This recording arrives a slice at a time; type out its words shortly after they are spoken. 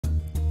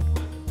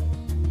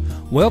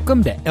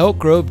Welcome to Elk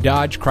Grove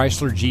Dodge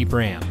Chrysler Jeep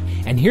Ram,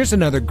 and here's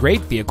another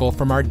great vehicle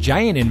from our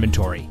giant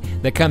inventory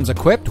that comes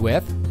equipped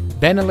with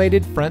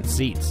ventilated front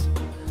seats,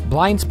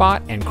 blind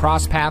spot and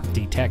cross path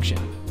detection,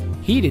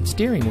 heated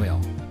steering wheel,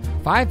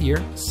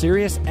 5-year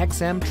Sirius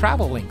XM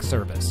Travel Link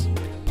service,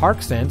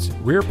 ParkSense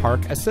rear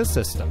park assist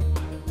system.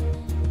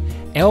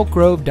 Elk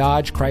Grove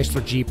Dodge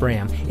Chrysler Jeep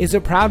Ram is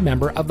a proud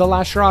member of the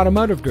Lasher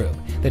Automotive Group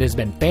that has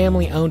been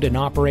family owned and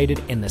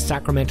operated in the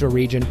Sacramento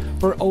region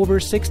for over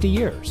 60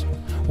 years.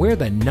 We're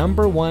the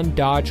 #1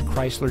 Dodge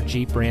Chrysler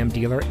Jeep Ram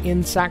dealer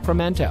in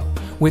Sacramento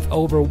with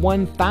over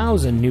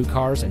 1,000 new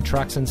cars and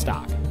trucks in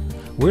stock.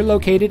 We're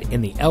located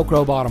in the Elk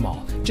Grove Auto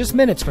Mall, just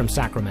minutes from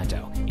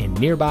Sacramento in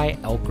nearby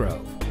Elk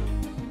Grove.